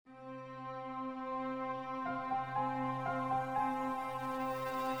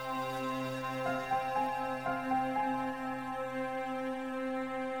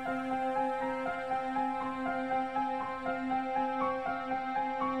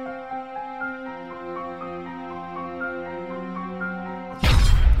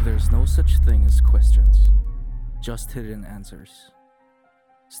There's no such thing as questions, just hidden answers.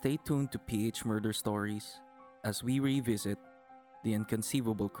 Stay tuned to PH Murder Stories as we revisit the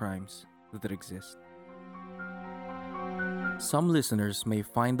inconceivable crimes that exist. Some listeners may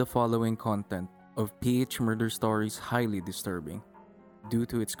find the following content of PH Murder Stories highly disturbing due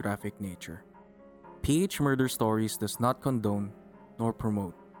to its graphic nature. PH Murder Stories does not condone nor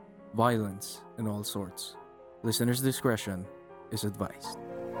promote violence in all sorts. Listeners' discretion is advised.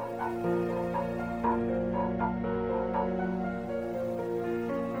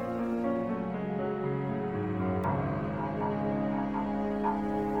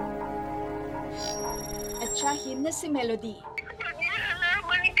 At siyahin na si Melody. Pag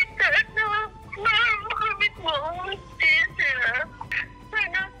nalaman kita na makamit mo ang sila,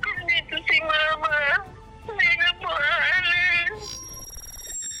 anak ko dito si Mama. Hindi na po aalis.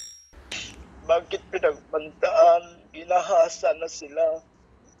 Bakit pinagbantaan? Ginahasa na sila.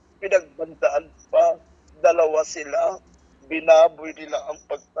 Pinagbantaan pa. Dalawa sila. Binaboy nila ang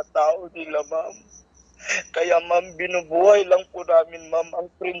pagkatao nila, ma'am. Kaya, ma'am, binubuhay lang po namin, ma'am, ang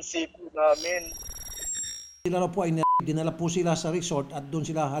prinsipyo namin. Sila po ay dinala po sila sa resort at doon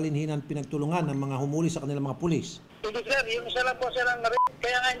sila halinhinan pinagtulungan ng mga humuli sa kanilang mga pulis. Hindi, sir. Yung isa lang po silang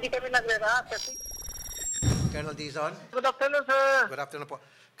kaya nga hindi kami nagre-react kasi... Colonel Dizon? Good afternoon, sir. Good afternoon po.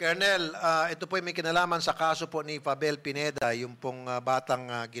 Colonel, ito po ay may kinalaman sa kaso po ni Fabel Pineda, yung pong batang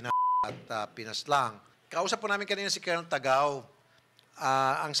at pinaslang. Kausap po namin kanina si Colonel Tagaw.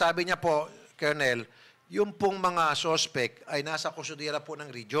 Ang sabi niya po, Colonel, yung pong mga suspect ay nasa kustudiya po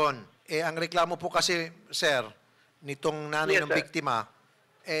ng region. Ang reklamo po kasi, sir, nitong nanay Yes, ng sir. biktima,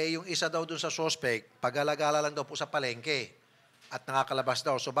 yung isa daw dun sa suspect, pag-alagala lang daw po sa palengke at nakakalabas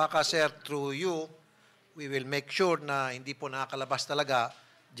daw. So baka, sir, through you, we will make sure na hindi po nakakalabas talaga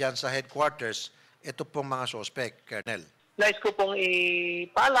dyan sa headquarters ito pong mga suspect, Colonel. Nais ko pong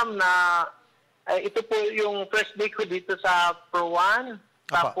ipaalam na ito po yung first day ko dito sa Pro 1.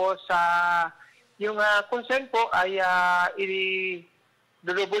 Tapos yung concern po ay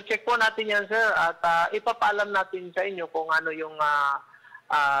double check po natin yan, sir, at ipapaalam natin sa inyo kung ano yung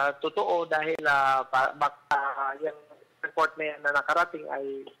totoo dahil baka yung report na yan na nakarating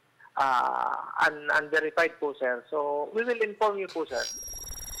ay unverified po, sir. So, we will inform you po, sir.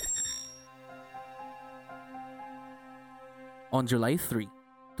 On July 3,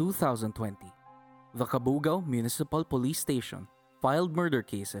 2020, the Cabugao Municipal Police Station filed murder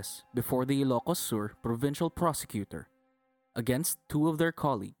cases before the Ilocos Sur Provincial Prosecutor against two of their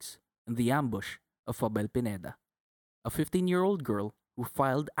colleagues in the ambush of Fabel Pineda, a 15-year-old girl who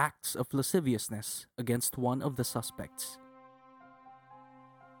filed acts of lasciviousness against one of the suspects.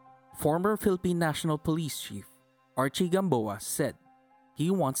 Former Philippine National Police Chief Archie Gamboa said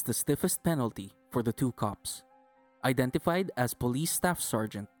he wants the stiffest penalty for the two cops, identified as Police Staff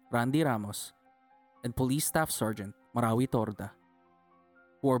Sergeant Randy Ramos and Police Staff Sergeant Marawi Torda,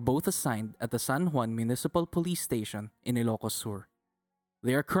 who are both assigned at the San Juan Municipal Police Station in Ilocos Sur.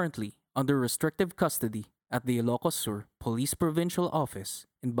 They are currently under restrictive custody at the Ilocos Sur Police Provincial Office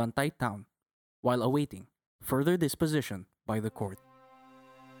in Bantay Town while awaiting further disposition by the court.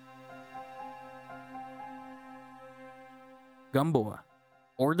 Gamboa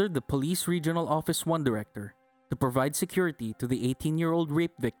ordered the Police Regional Office 1 Director to provide security to the 18-year-old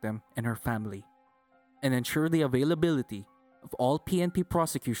rape victim and her family and ensure the availability of all PNP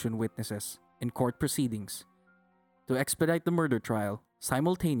prosecution witnesses in court proceedings to expedite the murder trial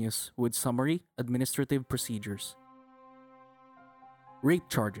simultaneous with summary administrative procedures. Rape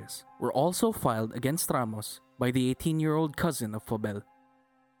charges were also filed against Ramos by the 18-year-old cousin of Fabel.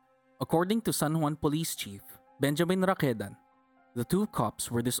 According to San Juan Police Chief Benjamin Raquedan, the two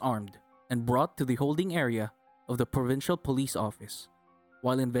cops were disarmed and brought to the holding area of the Provincial Police Office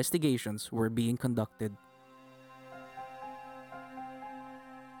while investigations were being conducted.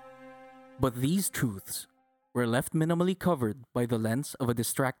 But these truths were left minimally covered by the lens of a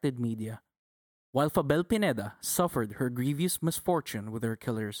distracted media. While Fabel Pineda suffered her grievous misfortune with her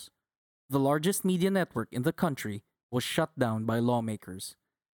killers, the largest media network in the country was shut down by lawmakers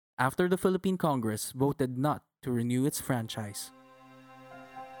after the Philippine Congress voted not to renew its franchise.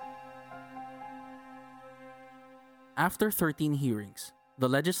 After 13 hearings, the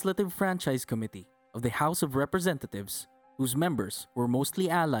Legislative Franchise Committee of the House of Representatives, whose members were mostly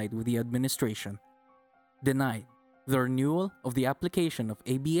allied with the administration, denied the renewal of the application of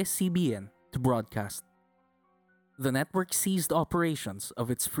ABS-CBN to broadcast. The network ceased operations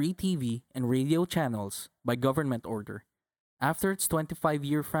of its free TV and radio channels by government order after its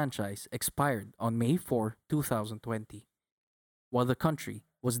 25-year franchise expired on May 4, 2020, while the country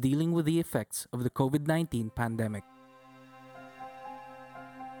was dealing with the effects of the COVID-19 pandemic.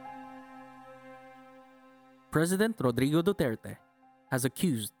 President Rodrigo Duterte has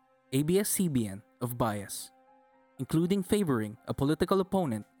accused ABS-CBN of bias, including favoring a political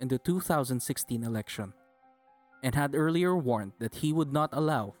opponent in the 2016 election, and had earlier warned that he would not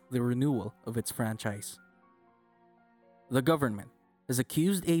allow the renewal of its franchise. The government has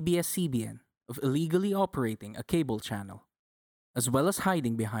accused ABS-CBN of illegally operating a cable channel, as well as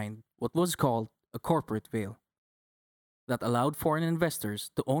hiding behind what was called a corporate veil that allowed foreign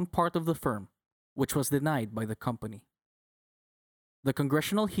investors to own part of the firm, which was denied by the company. The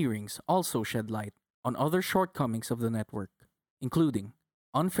congressional hearings also shed light on other shortcomings of the network, including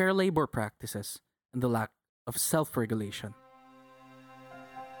unfair labor practices and the lack of self-regulation.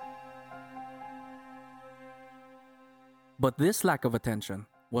 But this lack of attention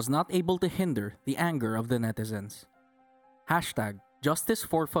was not able to hinder the anger of the netizens. Hashtag Justice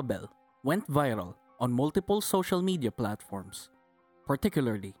for Fabel went viral on multiple social media platforms,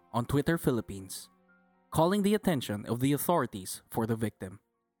 particularly on Twitter Philippines, calling the attention of the authorities for the victim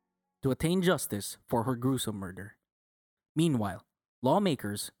to attain justice for her gruesome murder. Meanwhile,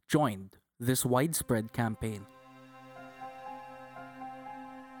 lawmakers joined this widespread campaign.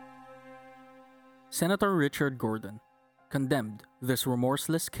 Senator Richard Gordon condemned this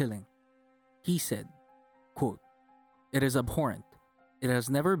remorseless killing. He said, quote, "It is abhorrent. It has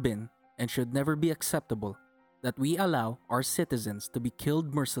never been and should never be acceptable that we allow our citizens to be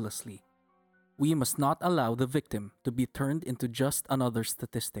killed mercilessly. We must not allow the victim to be turned into just another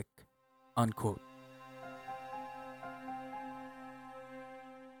statistic." Unquote.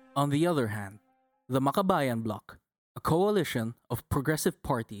 On the other hand, the Makabayan Bloc, a coalition of progressive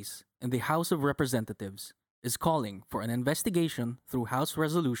parties in the House of Representatives, is calling for an investigation through House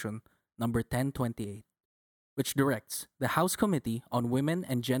Resolution number 1028, which directs the House Committee on Women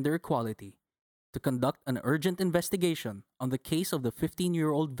and Gender Equality to conduct an urgent investigation on the case of the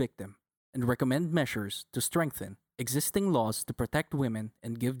 15-year-old victim and recommend measures to strengthen existing laws to protect women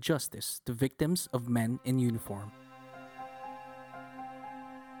and give justice to victims of men in uniform.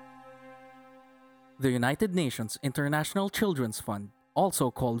 The United Nations International Children's Fund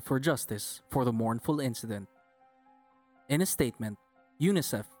also called for justice for the mournful incident. In a statement,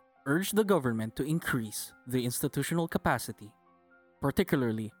 UNICEF urged the government to increase the institutional capacity,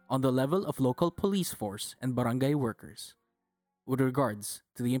 particularly on the level of local police force and barangay workers, with regards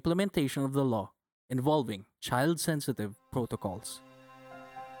to the implementation of the law involving child-sensitive protocols.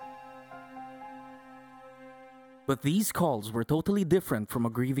 But these calls were totally different from a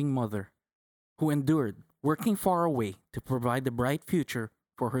grieving mother who endured working far away to provide a bright future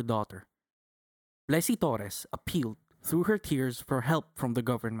for her daughter. Blessy Torres appealed through her tears for help from the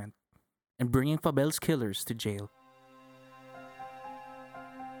government in bringing Fabel's killers to jail.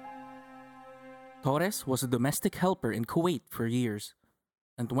 Torres was a domestic helper in Kuwait for years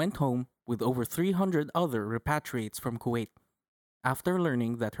and went home with over 300 other repatriates from Kuwait after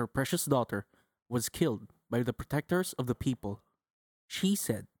learning that her precious daughter was killed by the protectors of the people. She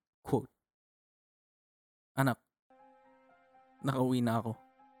said, quote, "Anak, nakauwi na ako.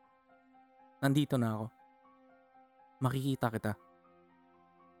 Nandito na ako. Makikita kita.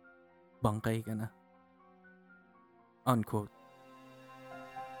 Bangkay ka na." Unquote.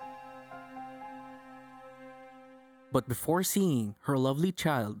 But before seeing her lovely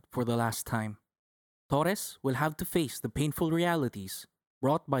child for the last time, Torres will have to face the painful realities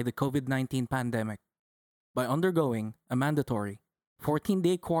brought by the COVID-19 pandemic by undergoing a mandatory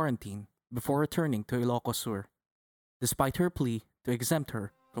 14-day quarantine before returning to Ilocos Sur, despite her plea to exempt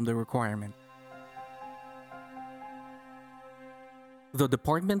her from the requirement. The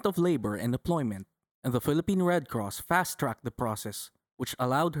Department of Labor and Employment and the Philippine Red Cross fast-tracked the process, which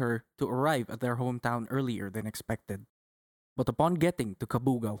allowed her to arrive at their hometown earlier than expected. But upon getting to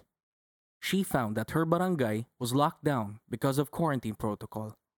Cabugao, she found that her barangay was locked down because of quarantine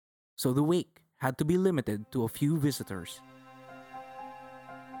protocol, so the wake had to be limited to a few visitors.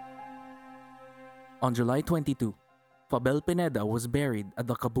 On July 22, Fabel Pineda was buried at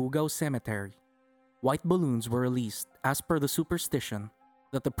the Cabugao Cemetery. White balloons were released as per the superstition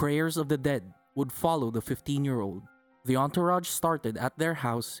that the prayers of the dead would follow the 15-year-old. The entourage started at their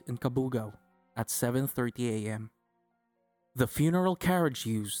house in Cabugao at 7:30 a.m. The funeral carriage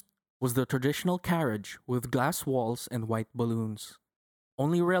used was the traditional carriage with glass walls and white balloons.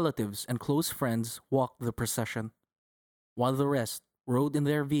 Only relatives and close friends walked the procession, while the rest rode in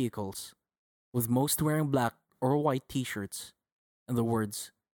their vehicles, with most wearing black or white t-shirts and the words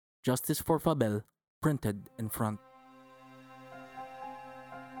 "Justice for Fabel" printed in front.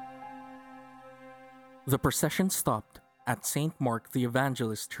 The procession stopped at St. Mark the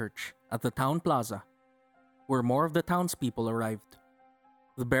Evangelist Church at the town plaza, where more of the townspeople arrived.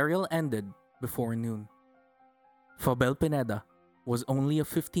 The burial ended before noon. Fabel Pineda was only a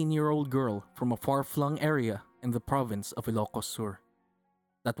 15-year-old girl from a far-flung area in the province of Ilocos Sur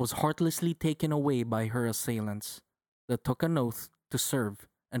that was heartlessly taken away by her assailants that took an oath to serve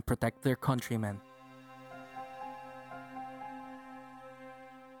and protect their countrymen.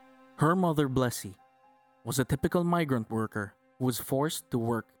 Her mother, Blessy, was a typical migrant worker who was forced to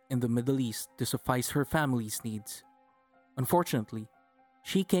work in the Middle East to suffice her family's needs. Unfortunately,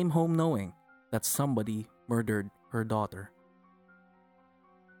 she came home knowing that somebody murdered her daughter.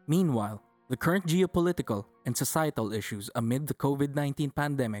 Meanwhile, the current geopolitical and societal issues amid the COVID-19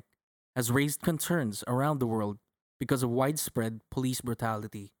 pandemic has raised concerns around the world because of widespread police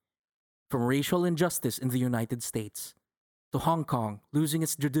brutality, from racial injustice in the United States to Hong Kong losing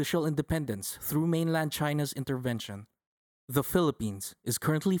its judicial independence through mainland China's intervention. The Philippines is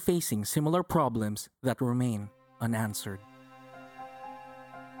currently facing similar problems that remain unanswered.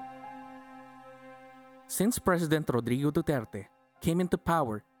 Since President Rodrigo Duterte came into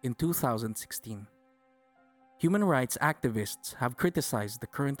power in 2016, human rights activists have criticized the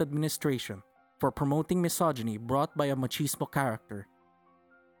current administration for promoting misogyny brought by a machismo character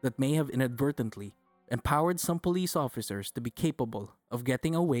that may have inadvertently empowered some police officers to be capable of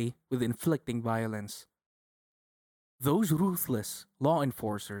getting away with inflicting violence. Those ruthless law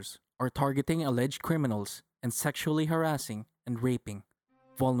enforcers are targeting alleged criminals and sexually harassing and raping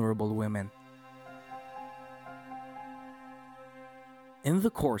vulnerable women. In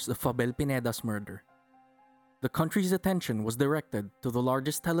the course of Fabel Pineda's murder, the country's attention was directed to the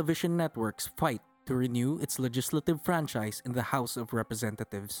largest television network's fight to renew its legislative franchise in the House of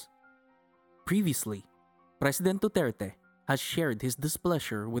Representatives. Previously, President Duterte has shared his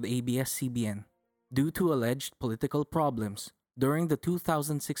displeasure with ABS-CBN due to alleged political problems during the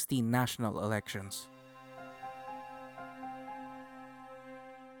 2016 national elections.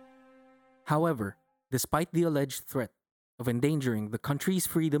 However, despite the alleged threat of endangering the country's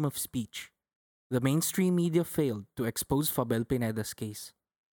freedom of speech, the mainstream media failed to expose Fabel Pineda's case,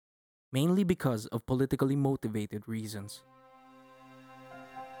 mainly because of politically motivated reasons.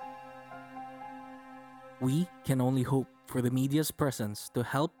 We can only hope for the media's presence to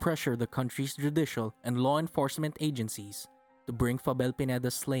help pressure the country's judicial and law enforcement agencies to bring Fabel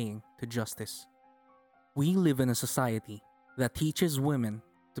Pineda's slaying to justice. We live in a society that teaches women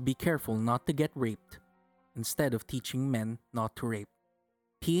to be careful not to get raped instead of teaching men not to rape.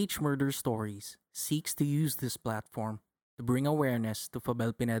 PH Murder Stories seeks to use this platform to bring awareness to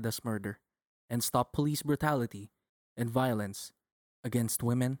Fabel Pineda's murder and stop police brutality and violence against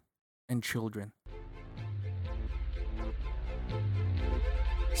women and children.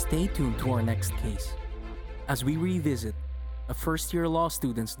 Stay tuned to our next case as we revisit a first-year law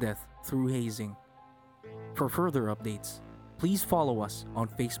student's death through hazing. For further updates, please follow us on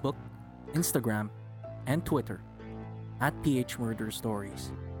Facebook, Instagram, and Twitter at PH Murder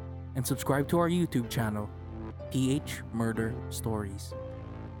Stories, and subscribe to our YouTube channel, PH Murder Stories.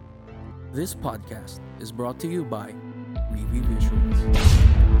 This podcast is brought to you by Review Visuals.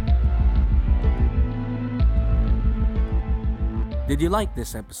 Did you like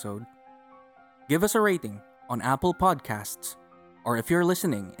this episode? Give us a rating on Apple Podcasts, or if you're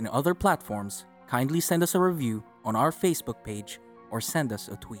listening in other platforms, kindly send us a review on our Facebook page or send us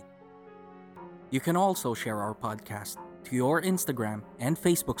a tweet. You can also share our podcast to your Instagram and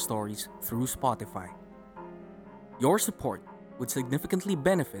Facebook stories through Spotify. Your support would significantly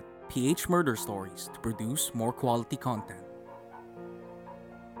benefit PH Murder Stories to produce more quality content.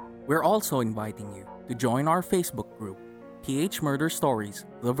 We're also inviting you to join our Facebook group, PH Murder Stories: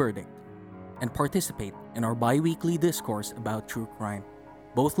 The Verdict, and participate in our bi-weekly discourse about true crime,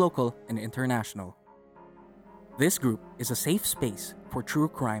 both local and international. This group is a safe space for true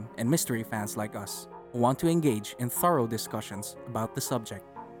crime and mystery fans like us who want to engage in thorough discussions about the subject.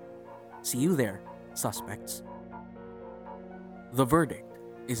 See you there, suspects. The verdict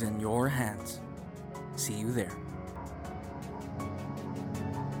is in your hands. See you there.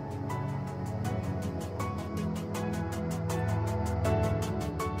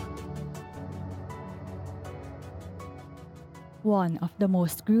 One of the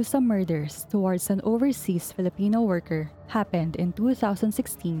most gruesome murders towards an overseas Filipino worker happened in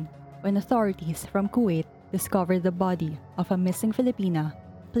 2016 when authorities from Kuwait discovered the body of a missing Filipina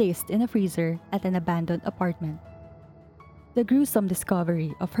placed in a freezer at an abandoned apartment. The gruesome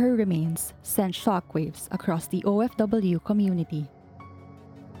discovery of her remains sent shockwaves across the OFW community.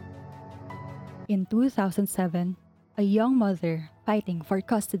 In 2007, a young mother fighting for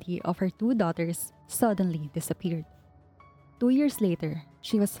custody of her two daughters suddenly disappeared. 2 years later,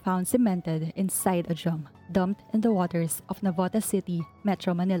 she was found cemented inside a drum dumped in the waters of Navotas City,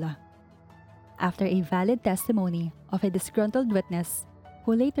 Metro Manila. after a valid testimony of a disgruntled witness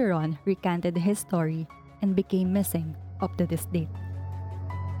who later on recanted his story and became missing up to this date.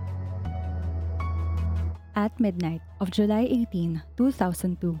 At midnight of July 18,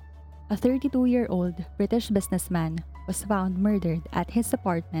 2002, a 32-year-old British businessman was found murdered at his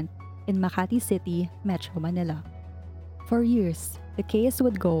apartment in Makati City, Metro Manila. For years, the case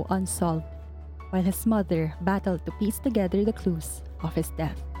would go unsolved, while his mother battled to piece together the clues of his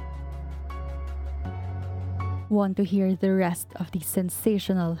death. Want to hear the rest of these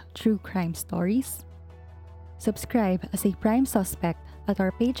sensational true crime stories? Subscribe as a prime suspect at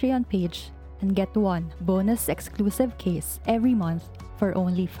our Patreon page and get one bonus exclusive case every month for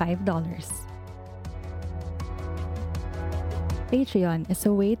only $5. Patreon is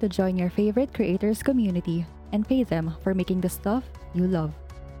a way to join your favorite creators community and pay them for making the stuff you love.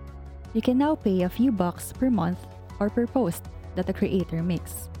 You can now pay a few bucks per month or per post that the creator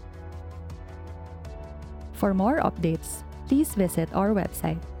makes. For more updates, please visit our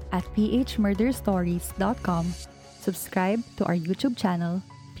website at phmurderstories.com, subscribe to our YouTube channel,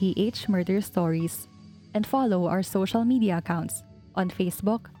 PH Murder Stories, and follow our social media accounts on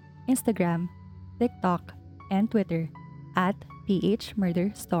Facebook, Instagram, TikTok, and Twitter at PH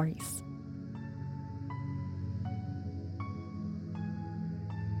Murder Stories.